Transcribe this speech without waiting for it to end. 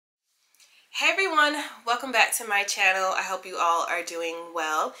Hey everyone, welcome back to my channel. I hope you all are doing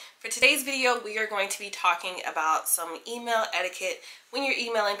well. For today's video, we are going to be talking about some email etiquette when you're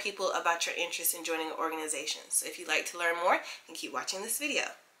emailing people about your interest in joining an organization. So if you'd like to learn more, then keep watching this video.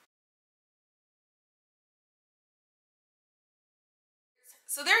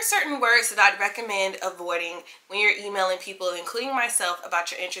 So there are certain words that I'd recommend avoiding when you're emailing people, including myself, about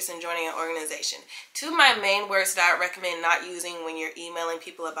your interest in joining an organization. Two of my main words that I would recommend not using when you're emailing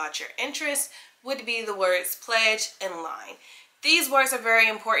people about your interest would be the words pledge and line. These words are very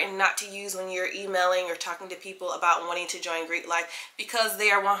important not to use when you're emailing or talking to people about wanting to join Greek life because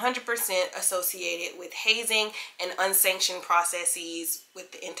they are 100% associated with hazing and unsanctioned processes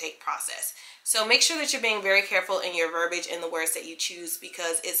with the intake process. So make sure that you're being very careful in your verbiage and the words that you choose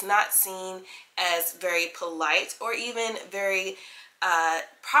because it's not seen as very polite or even very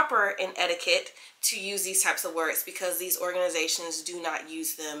proper in etiquette to use these types of words because these organizations do not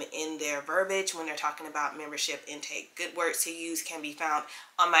use them in their verbiage when they're talking about membership intake. Good words to use can be found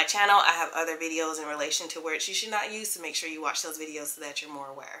on my channel. I have other videos in relation to words you should not use, so make sure you watch those videos so that you're more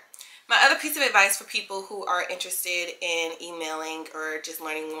aware. My other piece of advice for people who are interested in emailing or just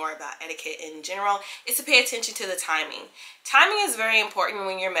learning more about etiquette in general is to pay attention to the timing. Timing is very important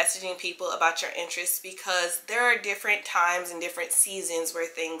when you're messaging people about your interests because there are different times and different seasons where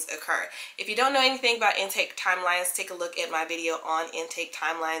things occur. If you don't know anything about intake timelines, take a look at my video on intake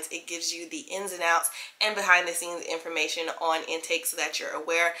timelines. It gives you the ins and outs and behind the scenes information on intake so that you're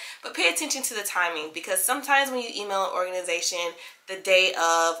aware. But pay attention to the timing because sometimes when you email an organization the day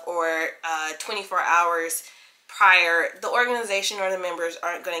of or 24 hours prior, the organization or the members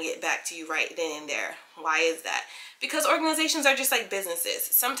aren't going to get back to you right then and there. Why is that? Because organizations are just like businesses.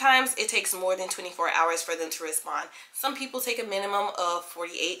 Sometimes it takes more than 24 hours for them to respond. Some people take a minimum of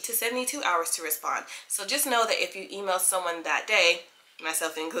 48 to 72 hours to respond. So just know that if you email someone that day,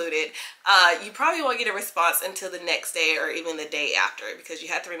 myself included, you probably won't get a response until the next day or even the day after because you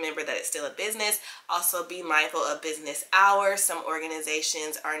have to remember that it's still a business. Also be mindful of business hours. Some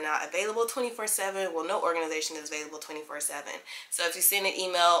organizations are not available 24/7. Well, no organization is available 24/7. So if you send an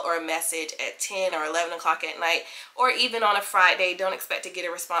email or a message at 10 or 11 o'clock at night or even on a Friday, don't expect to get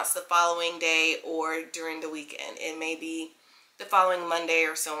a response the following day or during the weekend. It may be the following Monday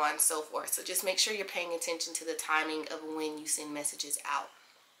or so on and so forth. So just make sure you're paying attention to the timing of when you send messages out.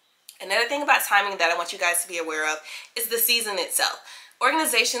 Another thing about timing that I want you guys to be aware of is the season itself.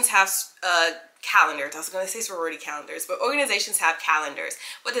 Organizations have calendars. I was going to say sorority calendars, but organizations have calendars.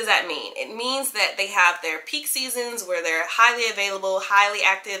 What does that mean? It means that they have their peak seasons where they're highly available, highly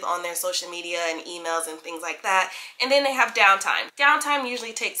active on their social media and emails and things like that. And then they have downtime. Downtime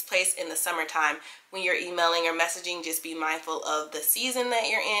usually takes place in the summertime. When you're emailing or messaging, just be mindful of the season that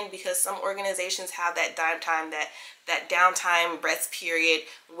you're in because some organizations have that downtime, that downtime rest period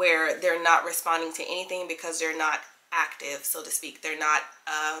where they're not responding to anything because they're not active, so to speak. They're not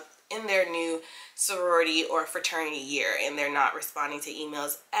in their new sorority or fraternity year and they're not responding to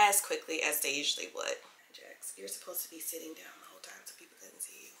emails as quickly as they usually would. Jax, you're supposed to be sitting down the whole time so people couldn't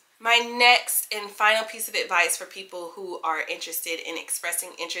see you. My next and final piece of advice for people who are interested in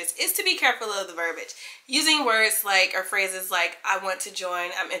expressing interest is to be careful of the verbiage. Using words like or phrases like I want to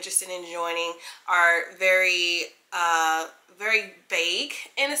join, I'm interested in joining are very vague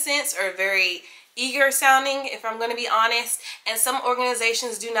in a sense or very eager sounding, if I'm going to be honest, and some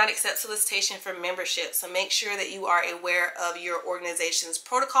organizations do not accept solicitation for membership. So make sure that you are aware of your organization's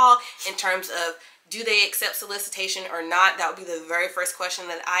protocol in terms of do they accept solicitation or not. That would be the very first question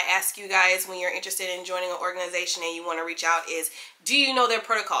that I ask you guys when you're interested in joining an organization and you want to reach out is, do you know their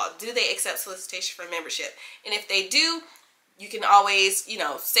protocol? Do they accept solicitation for membership? And if they do, you can always,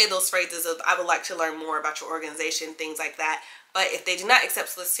 say those phrases of I would like to learn more about your organization, things like that. But if they do not accept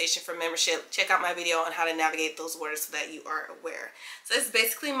solicitation for membership, check out my video on how to navigate those words so that you are aware. So this is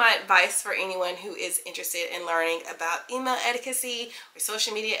basically my advice for anyone who is interested in learning about email etiquette or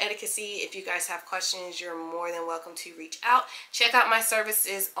social media etiquette. If you guys have questions, you're more than welcome to reach out. Check out my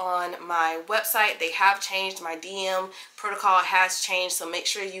services on my website. They have changed. My DM protocol has changed. So make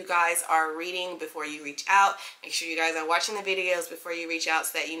sure you guys are reading before you reach out. Make sure you guys are watching the videos before you reach out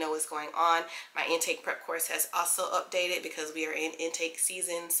so that you know what's going on. My intake prep course has also updated because we are in intake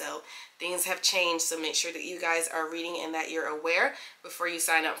season, so things have changed. So make sure that you guys are reading and that you're aware before you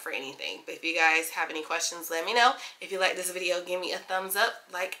sign up for anything. But if you guys have any questions, let me know. If you like this video, give me a thumbs up,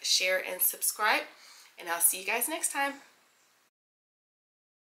 like, share, and subscribe. And I'll see you guys next time.